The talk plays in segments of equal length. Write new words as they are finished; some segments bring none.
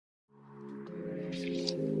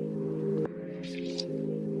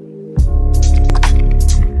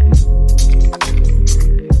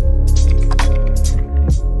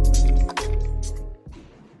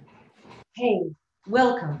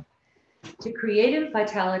Creative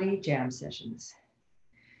Vitality Jam Sessions.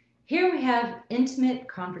 Here we have intimate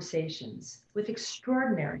conversations with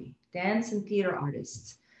extraordinary dance and theater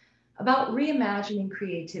artists about reimagining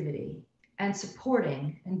creativity and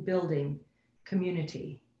supporting and building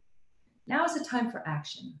community. Now is the time for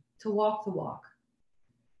action, to walk the walk,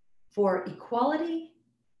 for equality,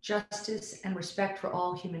 justice, and respect for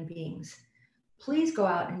all human beings. Please go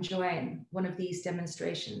out and join one of these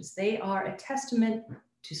demonstrations. They are a testament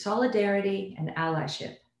to solidarity and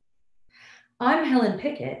allyship. I'm Helen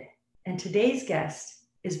Pickett, and today's guest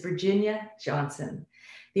is Virginia Johnson,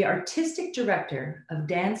 the Artistic Director of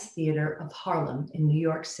Dance Theater of Harlem in New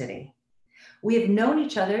York City. We have known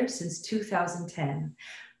each other since 2010.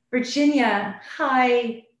 Virginia,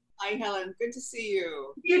 hi. Hi, Helen. Good to see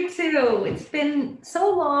you. You too. It's been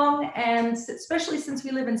so long, and especially since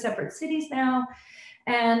we live in separate cities now.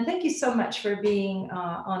 And thank you so much for being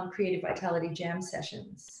on Creative Vitality Jam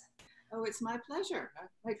Sessions. Oh, it's my pleasure. Oh,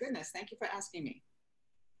 my goodness. Thank you for asking me.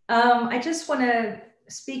 I just want to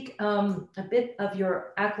speak a bit of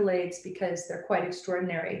your accolades because they're quite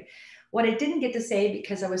extraordinary. What I didn't get to say,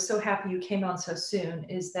 because I was so happy you came on so soon,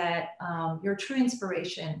 is that you're a true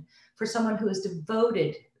inspiration for someone who has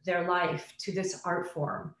devoted their life to this art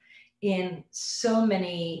form in so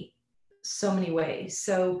many ways.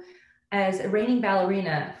 So as a reigning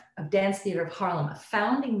ballerina of Dance Theater of Harlem, a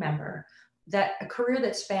founding member, a career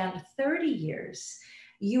that spanned 30 years,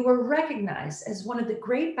 you were recognized as one of the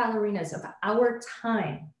great ballerinas of our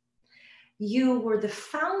time. You were the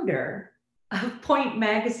founder of Point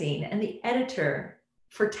Magazine and the editor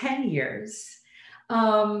for 10 years.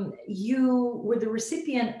 You were the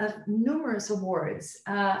recipient of numerous awards.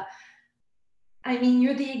 I mean,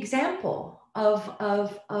 you're the example of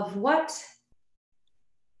what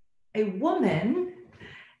a woman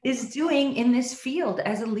is doing in this field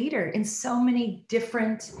as a leader in so many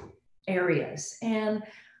different areas. And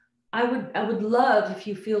I would love, if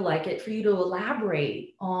you feel like it, for you to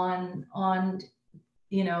elaborate on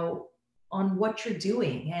what you're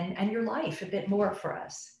doing and your life a bit more for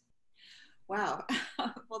us. Wow.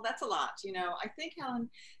 Well, that's a lot. I think, Helen,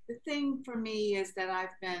 the thing for me is that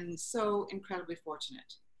I've been so incredibly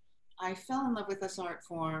fortunate. I fell in love with this art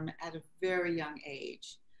form at a very young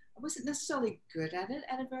age. I wasn't necessarily good at it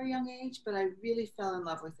at a very young age, but I really fell in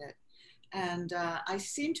love with it. And I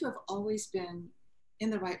seem to have always been in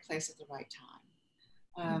the right place at the right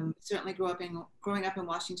time. Certainly growing up in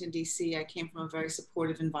Washington, D.C., I came from a very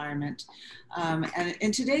supportive environment. And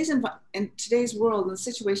in today's world, in the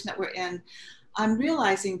situation that we're in, I'm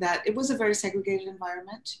realizing that it was a very segregated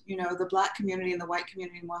environment. The Black community and the white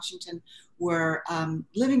community in Washington were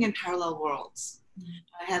living in parallel worlds.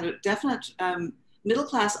 I had a definite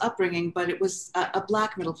middle-class upbringing, but it was a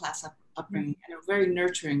Black middle-class upbringing, and a very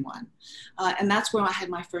nurturing one. And that's where I had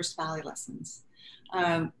my first ballet lessons.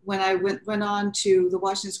 When I went on to the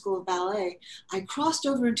Washington School of Ballet, I crossed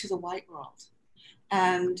over into the white world.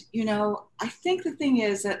 And, I think the thing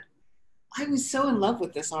is that I was so in love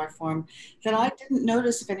with this art form that I didn't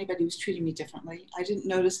notice if anybody was treating me differently. I didn't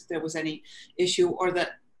notice if there was any issue, or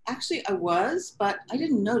that actually I was, but I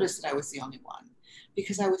didn't notice that I was the only one,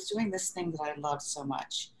 because I was doing this thing that I loved so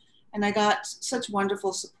much. And I got such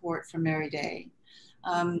wonderful support from Mary Day.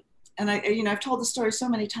 And I've told the story so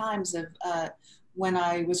many times of when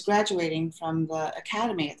I was graduating from the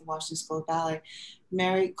academy at the Washington School of Ballet,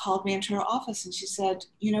 Mary called me into her office and she said,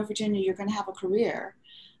 Virginia, you're going to have a career,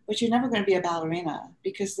 but you're never going to be a ballerina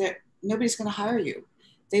because nobody's going to hire you.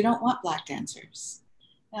 They don't want Black dancers.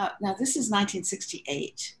 Now this is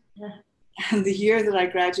 1968. Yeah. And the year that I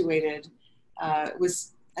graduated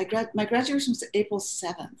my graduation was April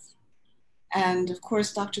 7th. And of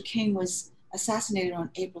course, Dr. King was assassinated on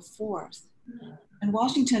April 4th. And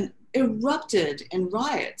Washington erupted in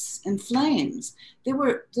riots and flames. There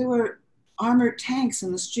were armored tanks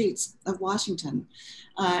in the streets of Washington.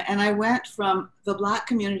 And I went from the Black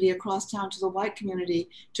community across town to the white community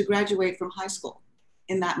to graduate from high school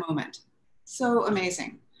in that moment. So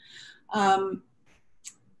amazing. I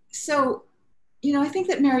think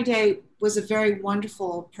that Mary Day was a very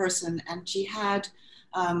wonderful person, and she had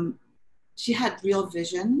real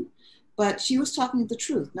vision, but she was talking the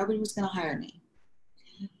truth. Nobody was going to hire me.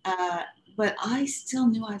 But I still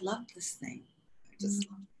knew I loved this thing. I just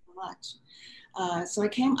loved it so much. So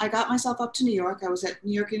I got myself up to New York. I was at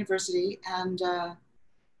New York University, and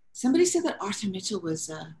somebody said that Arthur Mitchell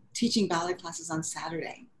was teaching ballet classes on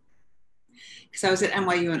Saturday. Because I was at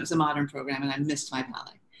NYU and it was a modern program and I missed my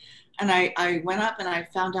ballet. And I went up and I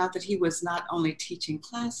found out that he was not only teaching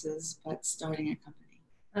classes, but starting a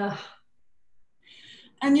company.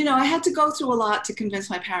 And, you know, I had to go through a lot to convince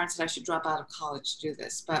my parents that I should drop out of college to do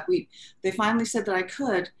this, but they finally said that I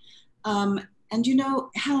could. And, you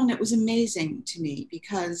know, Helen, it was amazing to me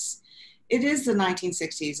because it is the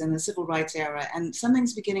 1960s and the civil rights era, and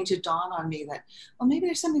something's beginning to dawn on me that, well, maybe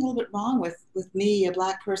there's something a little bit wrong with me, a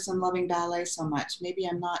Black person loving ballet so much. Maybe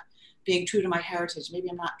I'm not being true to my heritage. Maybe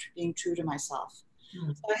I'm not being true to myself.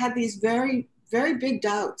 Mm. So I had these very, very big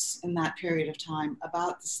doubts in that period of time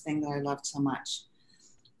about this thing that I loved so much.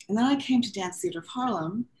 And then I came to Dance Theater of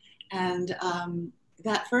Harlem, and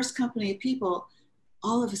that first company of people,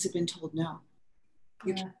 all of us had been told, no,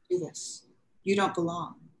 you can't do this. You don't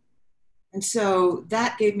belong. And so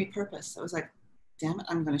that gave me purpose. I was like, damn it,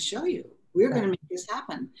 I'm going to show you. We're going to make this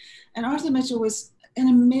happen. And Arthur Mitchell was an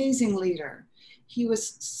amazing leader. He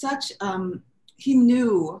was such, he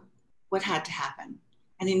knew what had to happen,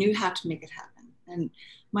 and he knew how to make it happen. And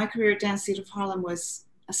my career at Dance Theater of Harlem was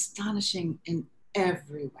astonishing in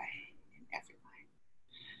every way,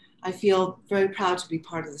 I feel very proud to be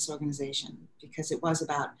part of this organization because it was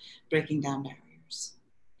about breaking down barriers.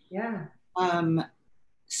 Yeah.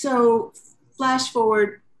 So flash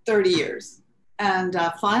forward 30 years and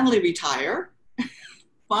finally retire.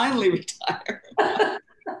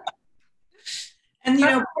 And, you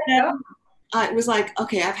know, it was like,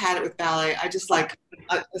 okay, I've had it with ballet. I just like,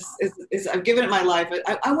 I've given it my life.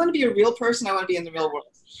 I want to be a real person. I want to be in the real world.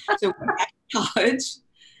 So at college,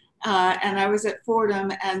 and I was at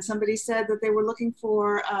Fordham, and somebody said that they were looking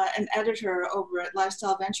for an editor over at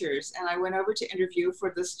Lifestyle Ventures. And I went over to interview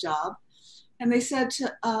for this job. And they said,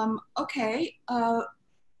 okay,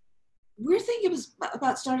 we're thinking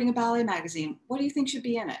about starting a ballet magazine. What do you think should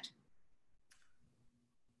be in it?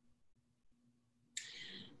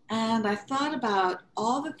 And I thought about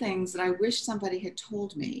all the things that I wish somebody had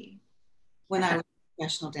told me when I was a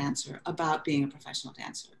professional dancer about being a professional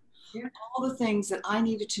dancer. Yeah. All the things that I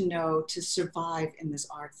needed to know to survive in this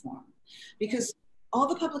art form. Because all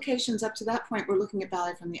the publications up to that point were looking at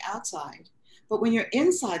ballet from the outside. But when you're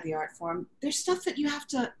inside the art form, there's stuff that you have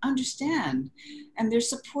to understand, and there's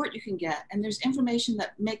support you can get, and there's information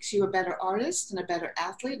that makes you a better artist and a better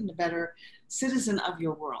athlete and a better citizen of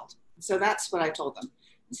your world. So that's what I told them.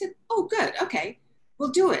 I said, oh, good, okay,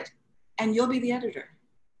 we'll do it, and you'll be the editor.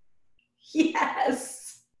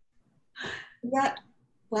 Yes. Is that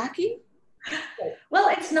wacky? Well,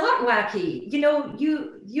 it's not wacky. You know,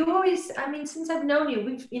 you always, I mean, since I've known you,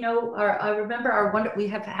 we've, you know, I remember we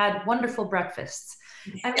have had wonderful breakfasts.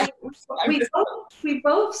 I mean, we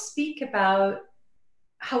both speak about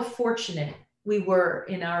how fortunate we were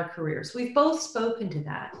in our careers. We've both spoken to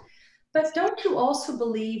that. But don't you also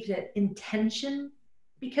believe that intention,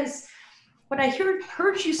 because what I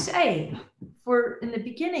heard you say in the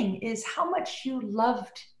beginning is how much you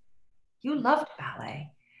loved ballet.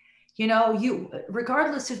 You know,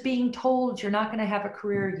 regardless of being told you're not going to have a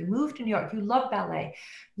career, you moved to New York, you love ballet.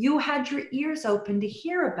 You had your ears open to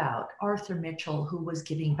hear about Arthur Mitchell, who was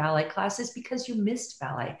giving ballet classes because you missed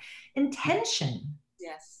ballet. Intention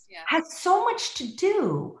has so much to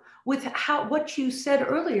do with what you said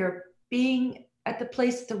earlier, being at the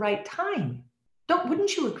place at the right time.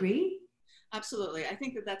 Wouldn't you agree? Absolutely. I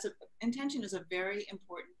think that intention is a very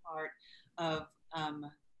important part of,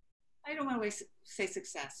 I don't want to say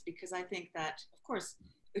success, because I think that, of course,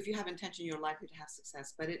 if you have intention, you're likely to have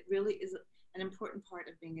success, but it really is an important part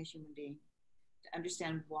of being a human being, to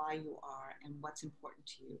understand why you are and what's important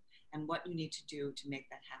to you and what you need to do to make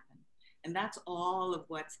that happen. And that's all of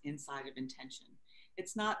what's inside of intention.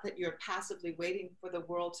 It's not that you're passively waiting for the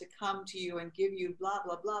world to come to you and give you blah,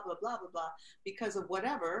 blah, blah, blah, blah, blah, blah, because of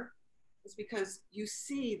whatever. It's because you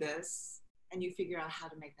see this and you figure out how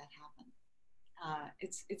to make that happen.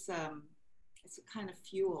 It's a kind of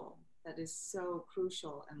fuel that is so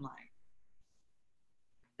crucial in life.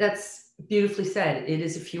 That's beautifully said. It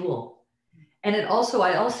is a fuel. And I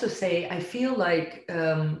also say, I feel like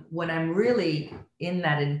when I'm really in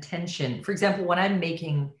that intention, for example, when I'm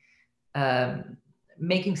making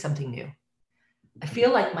something new, I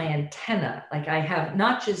feel like my antenna, like I have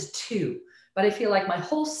not just two, but I feel like my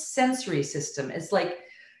whole sensory system is like,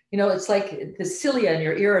 you know, it's like the cilia in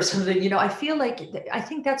your ear or something, you know, I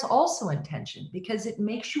think that's also intention, because it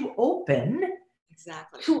makes you open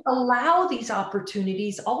to allow these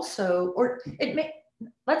opportunities also, or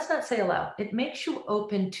let's not say allow, it makes you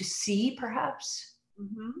open to see, perhaps.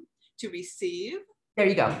 Mm-hmm. To receive. There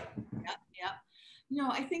you go. Yeah. You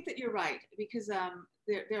know, I think that you're right, because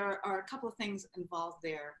there are a couple of things involved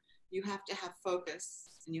there. You have to have focus,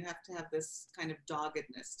 and you have to have this kind of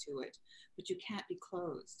doggedness to it, but you can't be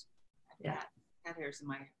closed. Cat hairs in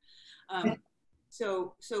my hair.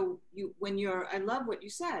 So I love what you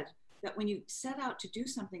said. that when you set out to do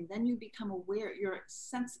something, then you become aware, your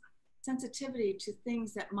sensitivity to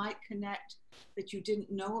things that might connect that you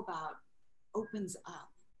didn't know about opens up.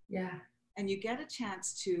 Yeah. And you get a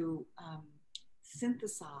chance to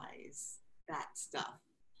synthesize that stuff.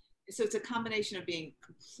 So it's a combination of being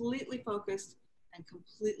completely focused and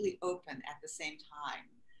completely open at the same time.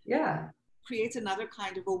 Yeah. Creates another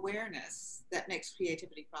kind of awareness that makes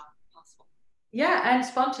creativity possible. Yeah, and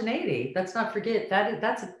spontaneity. Let's not forget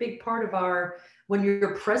that's a big part of our, when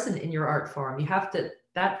you're present in your art form, you have to,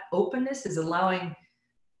 that openness is allowing,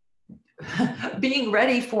 being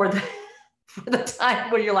ready for the time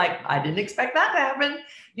where you're like, I didn't expect that to happen,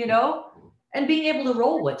 you know, and being able to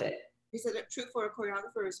roll with it. Is it true for a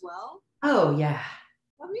choreographer as well? Oh yeah.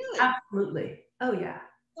 Oh really? Absolutely. Oh yeah.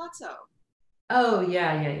 Thought so. Oh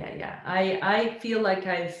yeah. I feel like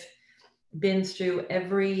I've been through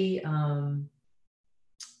every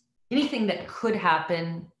anything that could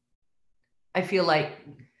happen. I feel like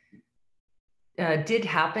did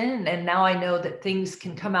happen, and now I know that things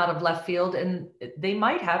can come out of left field, and they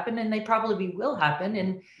might happen, and they probably will happen.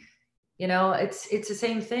 And you know, it's the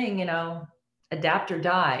same thing. You know, adapt or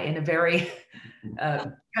die in a very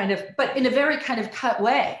kind of, but in a very kind of cut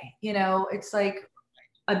way. You know, it's like,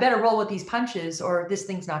 I better roll with these punches, or this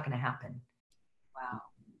thing's not going to happen. Wow.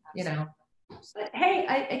 Absolutely. You know, but hey,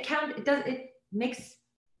 it makes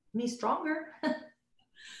me stronger.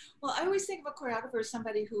 Well, I always think of a choreographer as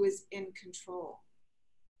somebody who is in control.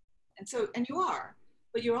 And you are,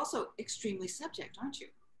 but you're also extremely subject, aren't you?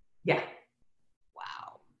 Yeah.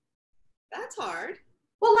 Wow. That's hard.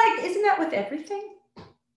 Well, like, isn't that with everything?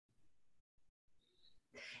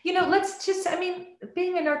 You know, I mean,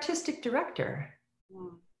 being an artistic director,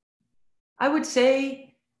 I would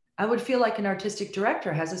say, I would feel like an artistic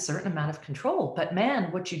director has a certain amount of control, but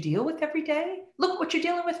man, what you deal with every day, look what you're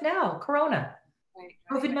dealing with now, Corona, right.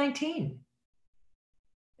 COVID-19.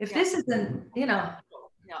 If this isn't, you know.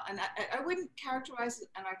 Yeah, and I wouldn't characterize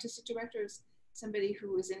an artistic director as somebody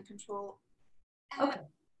who is in control at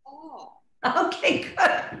all. Okay, good.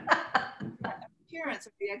 Appearance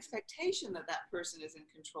of the expectation that that person is in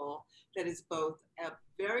control, that is both a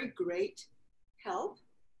very great help,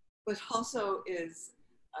 but also is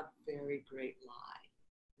a very great lie.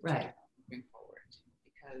 Right. Bring forward,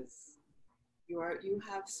 because you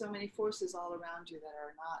have so many forces all around you that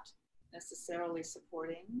are not necessarily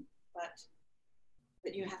supporting, but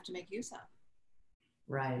that you have to make use of.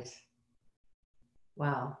 Right.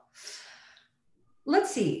 Wow.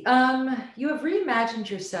 Let's see. You have reimagined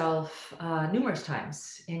yourself numerous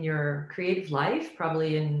times in your creative life,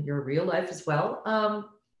 probably in your real life as well.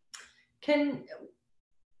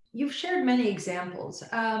 You've shared many examples,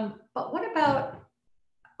 but what about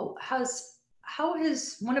how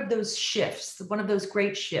has one of those shifts, one of those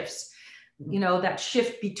great shifts, you know, that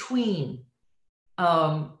shift between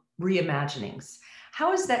reimaginings,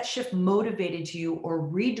 how has that shift motivated you or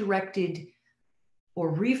redirected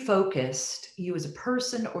or refocused you as a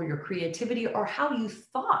person or your creativity, or how you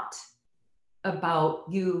thought about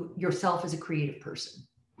yourself as a creative person?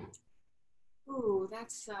 Ooh,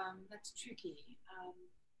 that's tricky.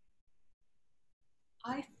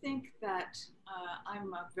 I think that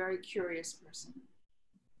I'm a very curious person,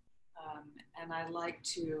 and I like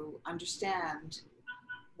to understand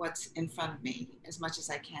what's in front of me as much as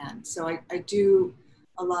I can. So I do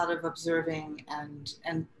a lot of observing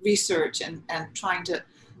and research and trying to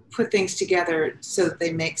put things together so that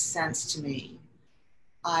they make sense to me.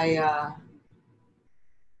 I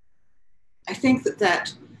think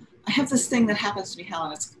that I have this thing that happens to me,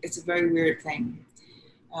 Helen. It's a very weird thing.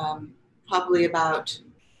 Probably about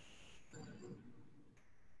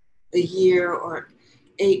a year or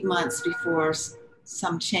 8 months before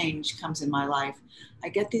some change comes in my life, I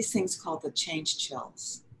get these things called the change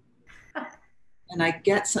chills. And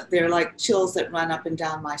they're like chills that run up and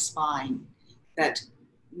down my spine that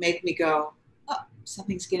make me go, oh,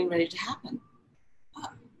 something's getting ready to happen.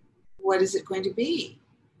 Oh, what is it going to be?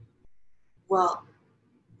 Well,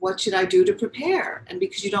 what should I do to prepare? And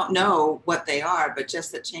because you don't know what they are, but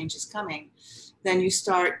just that change is coming, then you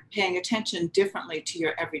start paying attention differently to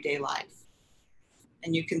your everyday life.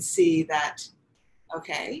 And you can see that,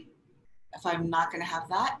 okay, if I'm not going to have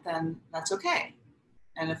that, then that's okay.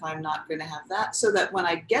 And if I'm not going to have that, so that when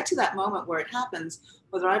I get to that moment where it happens,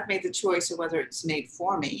 whether I've made the choice or whether it's made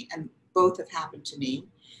for me, and both have happened to me,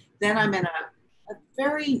 then I'm in a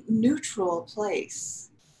very neutral place,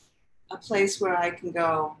 a place where I can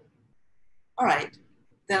go, all right,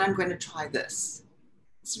 then I'm going to try this.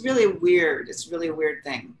 It's really weird. It's really a weird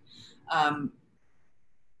thing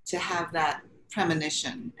to have that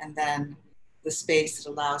premonition and then the space that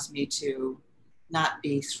allows me to not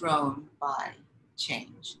be thrown by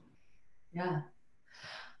change. Yeah.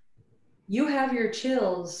 You have your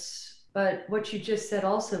chills, but what you just said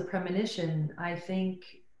also, premonition, I think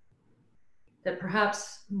that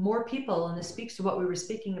perhaps more people, and this speaks to what we were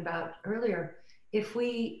speaking about earlier, if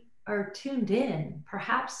we are tuned in,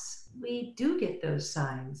 perhaps we do get those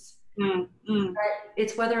signs. Mm, mm. But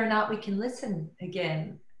it's whether or not we can listen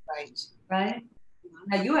again. Right. Right?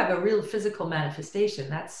 Mm-hmm. Now you have a real physical manifestation.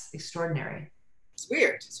 That's extraordinary. It's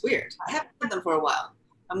weird. It's weird. I haven't had them for a while.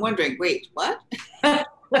 I'm wondering, wait, what? I'm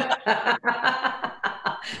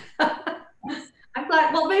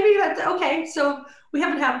glad. Well, maybe that's okay. So we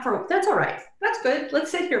haven't had them for, that's all right. That's good.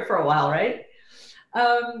 Let's sit here for a while, right?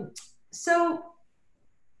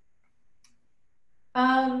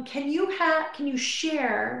 Can you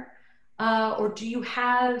share, or do you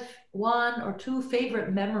have one or two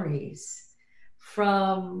favorite memories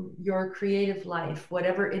from your creative life,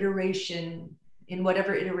 whatever iteration, in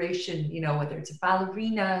whatever iteration, you know, whether it's a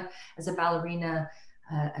ballerina,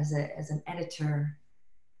 as as an editor,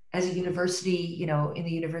 as a university, you know, in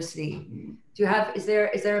the university? Do you have, is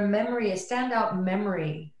there a memory, a standout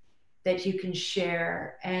memory that you can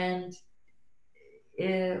share? And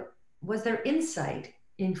was there insight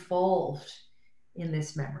involved in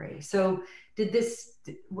this memory? So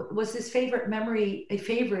was this favorite memory a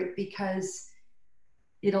favorite because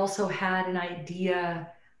it also had an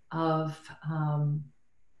idea of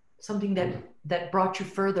something that brought you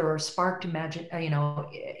further or sparked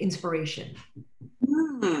inspiration?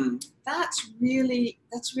 That's really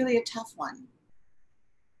a tough one.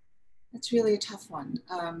 That's really a tough one.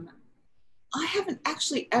 I haven't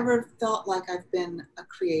actually ever felt like I've been a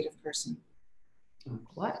creative person.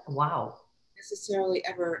 What? Wow. Necessarily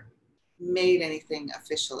ever made anything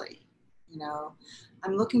officially. You know,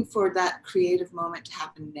 I'm looking for that creative moment to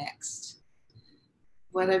happen next.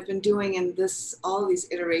 What I've been doing in all these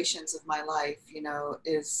iterations of my life, you know,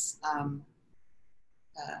 is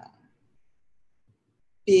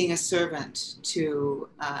being a servant to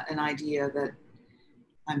an idea that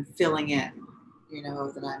I'm filling in, you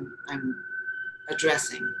know, that I'm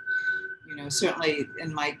addressing. You know, certainly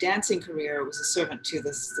in my dancing career, it was a servant to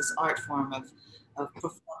this art form of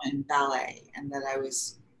performing ballet, and that I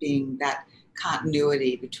was being that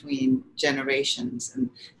continuity between generations,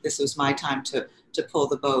 and this was my time to pull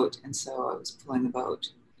the boat, and so I was pulling the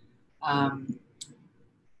boat. I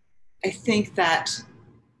think that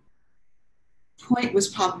point was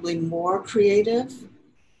probably more creative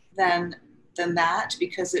than that,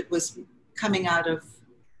 because it was coming out of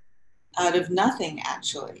nothing,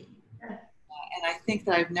 actually. And I think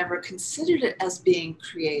that I've never considered it as being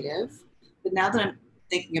creative, but now that I'm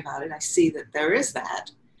thinking about it, I see that there is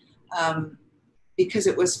that, because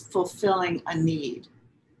it was fulfilling a need,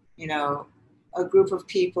 you know, a group of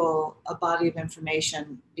people, a body of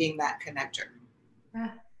information being that connector.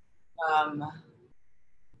 Yeah.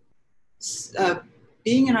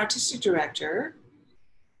 Being an artistic director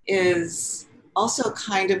is also a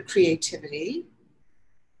kind of creativity.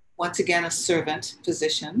 Once again, a servant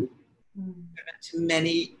position, to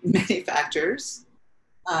many, many factors.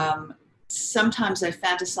 Sometimes I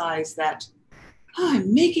fantasize that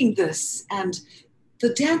I'm making this, and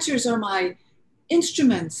the dancers are my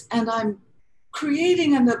instruments, and I'm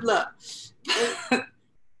creating and blah, blah.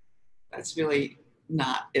 That's really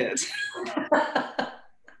not it.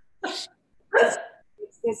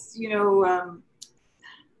 It's you know,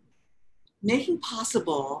 making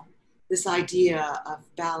possible this idea of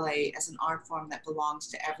ballet as an art form that belongs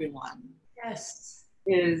to everyone. Yes.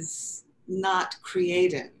 Is not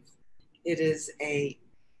creative. It is a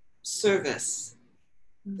service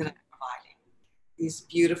that I'm providing. These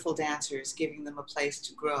beautiful dancers, giving them a place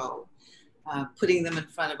to grow, putting them in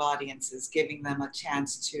front of audiences, giving them a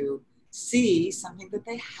chance to see something that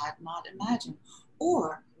they had not imagined,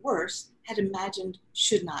 or worse, had imagined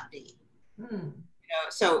should not be. You know,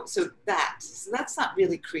 so that's not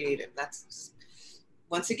really creative. That's,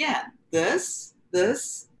 once again, this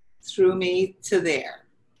threw me to there.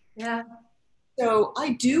 Yeah. So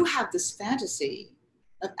I do have this fantasy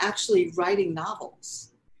of actually writing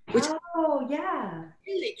novels, which is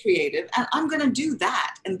really creative, and I'm going to do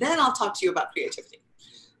that, and then I'll talk to you about creativity.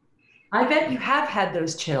 I bet you have had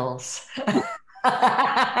those chills. That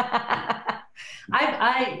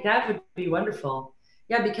would be wonderful.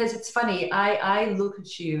 Yeah, because it's funny. I look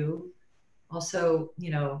at you also,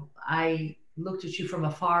 you know, I looked at you from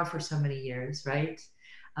afar for so many years, right?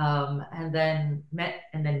 And then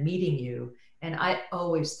meeting you. And I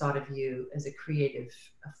always thought of you as a creative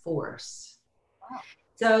force. Wow.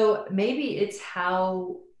 So maybe it's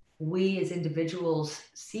how we as individuals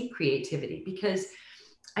see creativity, because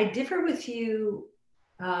I differ with you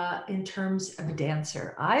in terms of a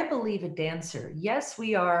dancer. I believe a dancer, yes,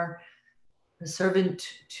 we are a servant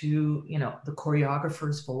to, the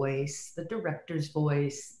choreographer's voice, the director's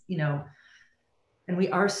voice, and we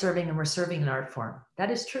are serving, and we're serving an art form.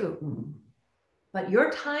 That is true. But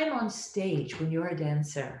your time on stage when you're a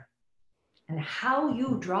dancer and how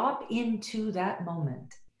you drop into that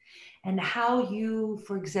moment and how you,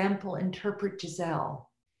 for example, interpret Giselle,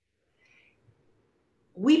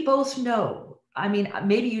 we both know. I mean,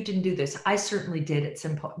 maybe you didn't do this. I certainly did at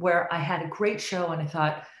some point where I had a great show and I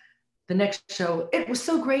thought the next show, it was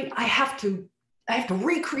so great. I have to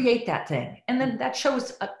recreate that thing. And then that show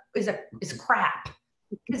is crap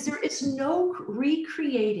because there is no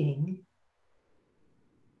recreating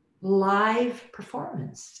live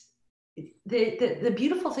performance. The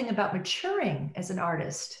beautiful thing about maturing as an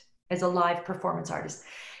artist, as a live performance artist,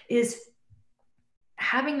 is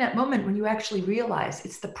having that moment when you actually realize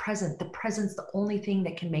it's the present. The present's the only thing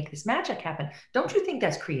that can make this magic happen. Don't you think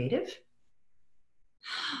that's creative?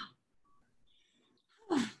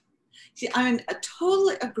 See, I'm in a total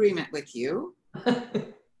agreement with you.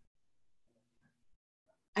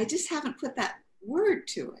 I just haven't put that word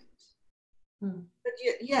to it. But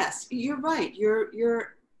yes, you're right.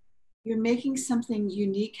 You're making something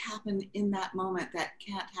unique happen in that moment that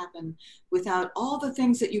can't happen without all the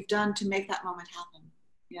things that you've done to make that moment happen.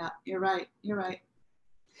 Yeah, you're right. You're right.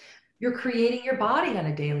 You're creating your body on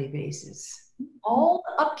a daily basis. All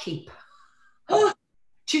the upkeep. Do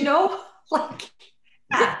you know? Like,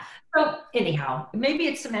 yeah. So anyhow, maybe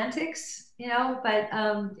it's semantics, but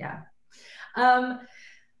yeah.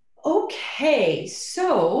 Okay,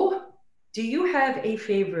 so do you have a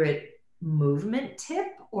favorite movement tip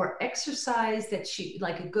or exercise that you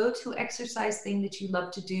like, a go-to exercise thing that you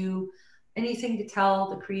love to do? Anything to tell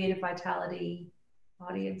the Creative Vitality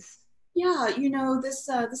audience? Yeah,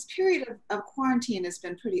 this period of quarantine has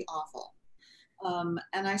been pretty awful.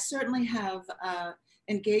 And I certainly have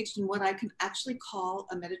engaged in what I can actually call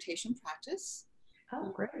a meditation practice.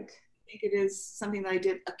 Oh, great. I think it is something that I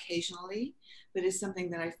did occasionally, but it's something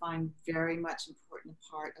that I find very much important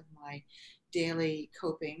part of my daily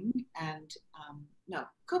coping. And no,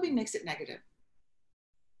 coping makes it negative.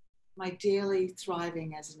 My daily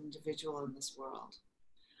thriving as an individual in this world.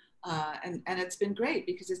 And it's been great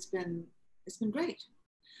because it's been great.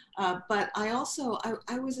 But I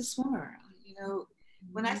was a swimmer.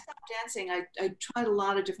 When I stopped dancing, I tried a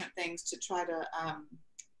lot of different things to try to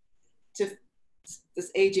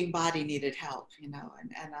this aging body needed help, and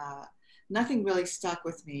nothing really stuck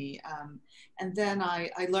with me. And then I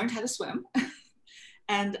learned how to swim,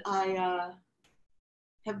 and I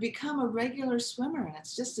have become a regular swimmer, and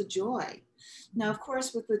it's just a joy. Now, of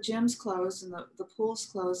course, with the gyms closed and the pools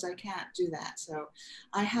closed, I can't do that. So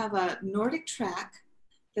I have a Nordic track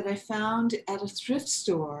that I found at a thrift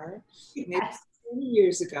store maybe 20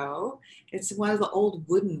 years ago. It's one of the old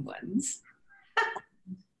wooden ones.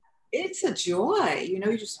 It's a joy, you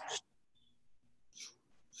just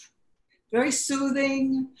very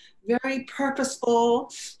soothing, very purposeful.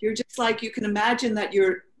 You're just like, you can imagine that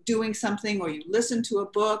you're doing something, or you listen to a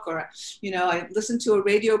book, or I listen to a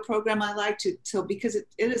radio program I like to, so because it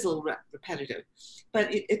is a little repetitive, but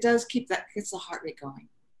it does gets the heart rate going,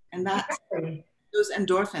 and that's those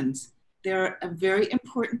endorphins. They're a very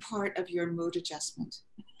important part of your mood adjustment.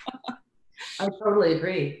 I totally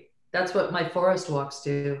agree. That's what my forest walks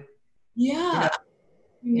do. Yeah,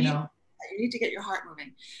 you need to get your heart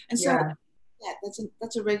moving, and so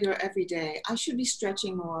that's a regular every day. I should be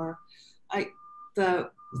stretching more. The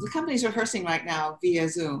company's rehearsing right now via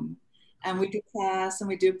Zoom, and we do class and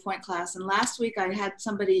we do point class. And last week I had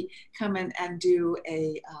somebody come in and do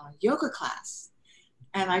a yoga class,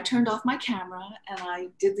 and I turned off my camera and I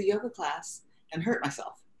did the yoga class and hurt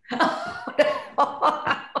myself.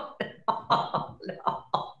 Oh, no.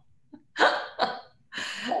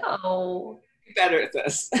 Oh, better at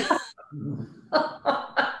this.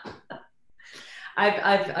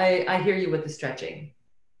 I hear you with the stretching.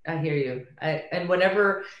 I hear you. And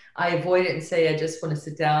whenever I avoid it and say I just want to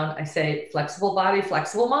sit down, I say flexible body,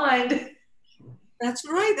 flexible mind. That's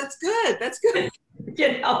right. That's good. That's good.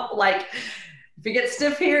 Like if you get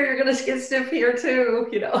stiff here, you're going to get stiff here too.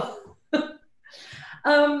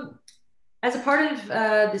 As a part of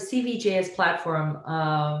the CVJS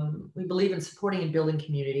platform, we believe in supporting and building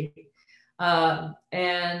community. And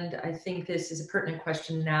I think this is a pertinent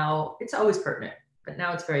question now. It's always pertinent, but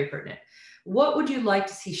now it's very pertinent. What would you like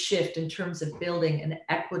to see shift in terms of building an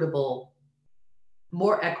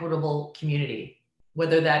more equitable community,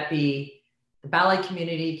 whether that be the ballet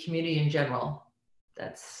community in general?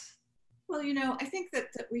 Well, I think that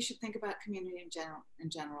we should think about community in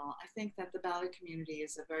general. I think that the ballet community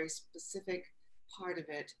is a very specific part of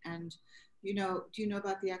it. And, do you know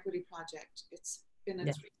about the Equity Project? It's been a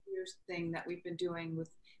 3 year thing that we've been doing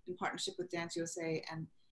in partnership with Dance USA and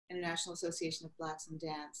International Association of Blacks in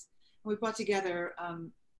Dance. And we brought together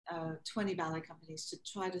 20 ballet companies to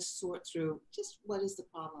try to sort through just what is the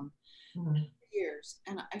problem for years.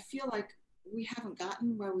 And I feel like we haven't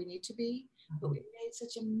gotten where we need to be, but we've made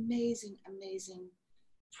such amazing, amazing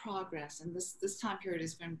progress. And this time period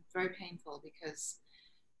has been very painful because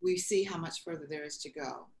we see how much further there is to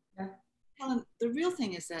go. Yeah. Helen, the real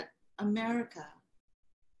thing is that America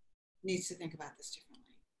needs to think about this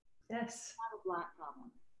differently. Yes. It's not a Black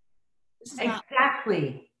problem. This is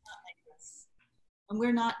exactly. not like this. And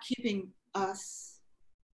we're not keeping us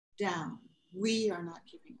down. We are not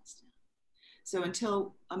keeping us down. So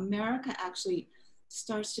until America actually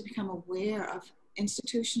starts to become aware of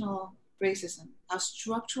institutional racism, how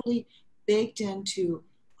structurally baked into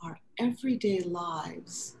our everyday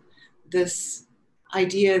lives, this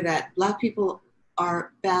idea that Black people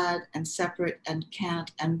are bad and separate and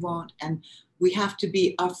can't and won't, and we have to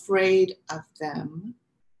be afraid of them,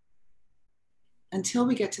 until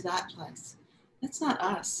we get to that place, that's not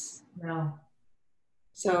us. No.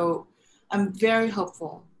 So I'm very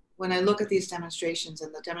hopeful when I look at these demonstrations,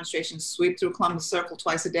 and the demonstrations sweep through Columbus Circle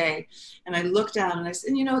twice a day, and I look down and I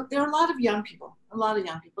said, there are a lot of young people,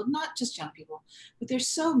 not just young people, but they're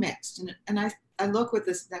so mixed. And I look with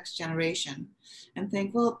this next generation and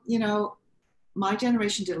think, well, my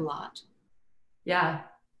generation did a lot. Yeah.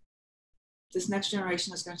 This next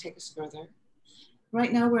generation is going to take us further.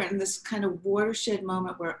 Right now, we're in this kind of watershed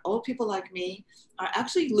moment where old people like me are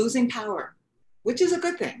actually losing power, which is a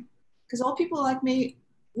good thing, because old people like me,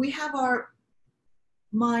 we have our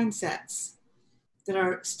mindsets that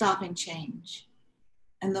are stopping change.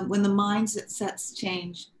 And when the mindsets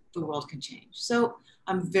change, the world can change. So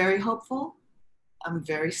I'm very hopeful. I'm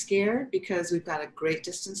very scared because we've got a great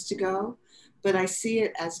distance to go, but I see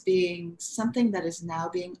it as being something that is now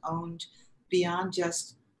being owned beyond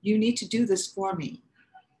just, you need to do this for me.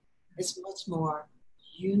 It's much more,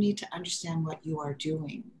 you need to understand what you are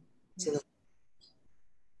doing. So that,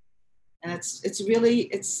 and it's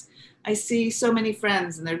really, I see so many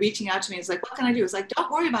friends and they're reaching out to me. It's like, what can I do? It's like,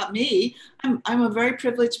 don't worry about me. I'm a very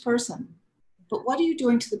privileged person. But what are you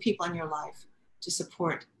doing to the people in your life to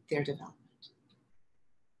support their development?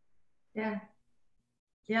 Yeah.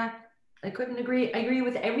 Yeah. I couldn't agree. I agree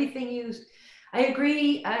with everything I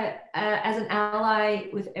agree as an ally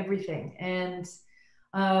with everything. And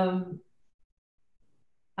I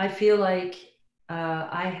feel like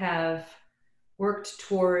I have worked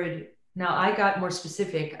toward, now I got more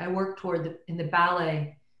specific. I worked toward in the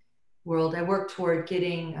ballet world, I worked toward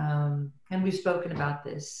getting, and we've spoken about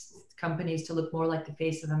this, companies to look more like the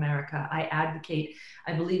face of America. I advocate,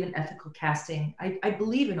 I believe in ethical casting. I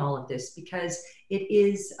believe in all of this because it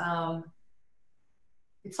is,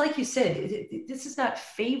 it's like you said, this is not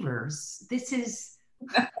favors. This is,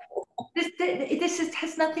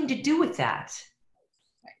 has nothing to do with that.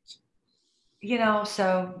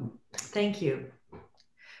 So thank you.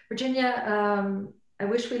 Virginia, I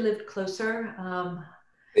wish we lived closer.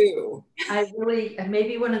 I really,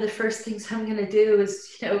 maybe one of the first things I'm going to do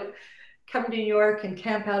is, come to New York and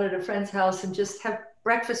camp out at a friend's house and just have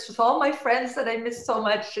breakfast with all my friends that I miss so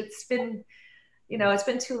much. It's been, it's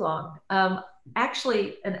been too long.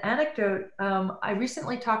 Actually, an anecdote, I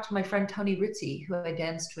recently talked to my friend Tony Ritzy, who I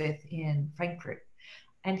danced with in Frankfurt.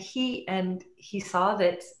 And he saw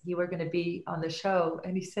that you were going to be on the show.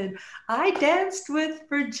 And he said, I danced with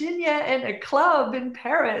Virginia in a club in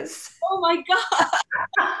Paris. Oh my God.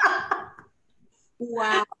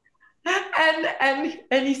 Wow.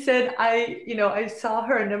 And he said, I saw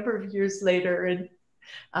her a number of years later, and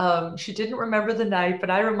she didn't remember the night,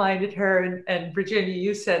 but I reminded her, and Virginia,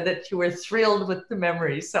 you said that you were thrilled with the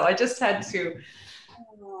memory. So I just had to,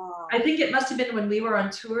 I think it must have been when we were on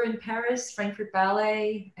tour in Paris, Frankfurt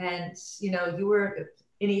Ballet, and you were,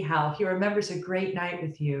 anyhow, he remembers a great night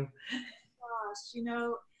with you.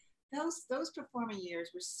 Gosh, those performing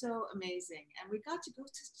years were so amazing, and we got to go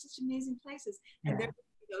to such amazing places, and there would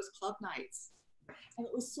be those club nights, and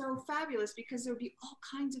it was so fabulous because there would be all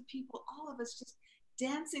kinds of people, all of us just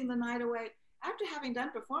dancing the night away after having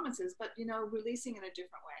done performances, but releasing in a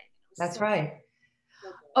different way. That's right.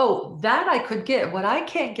 Oh, that I could get. What I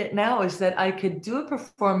can't get now is that I could do a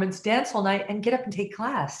performance, dance all night, and get up and take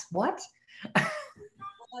class. What?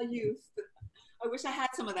 Youth. I wish I had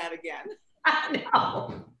some of that again. I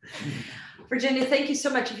know. Virginia, thank you so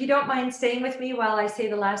much. If you don't mind staying with me while I say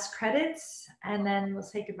the last credits, and then we'll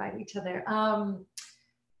say goodbye to each other.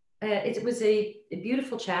 it was a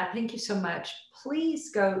beautiful chat. Thank you so much.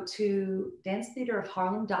 Please go to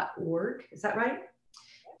dancetheaterofharlem.org. Is that right?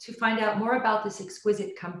 To find out more about this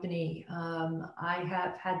exquisite company. I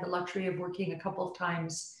have had the luxury of working a couple of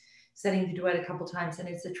times, setting the duet a couple of times, and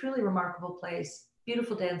it's a truly remarkable place.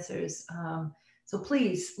 Beautiful dancers. So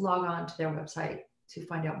please log on to their website to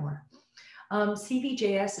find out more.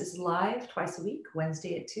 CVJS is live twice a week,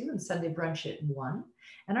 Wednesday at 2 and Sunday brunch at 1.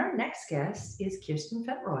 And our next guest is Chyrstyn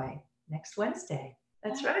Fentroy next Wednesday.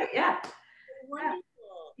 That's right. Yeah.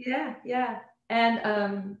 Wonderful. Yeah.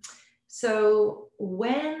 And so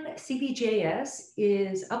when CVJS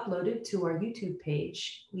is uploaded to our YouTube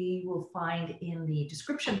page, we will find in the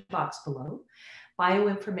description box below bio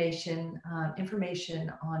information,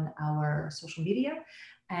 information on our social media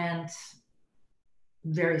and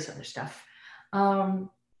various other stuff. I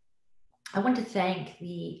want to thank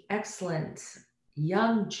the excellent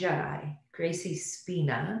young Jedi, Gracie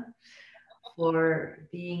Spina, for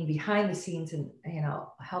being behind the scenes and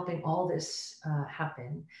helping all this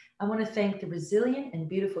happen. I want to thank the resilient and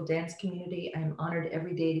beautiful dance community. I'm honored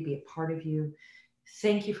every day to be a part of you.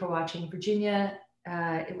 Thank you for watching. Virginia,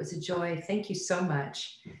 it was a joy. Thank you so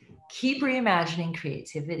much. Keep reimagining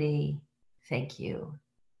creativity. Thank you.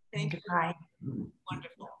 Thank you. Goodbye.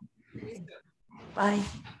 Wonderful. Bye.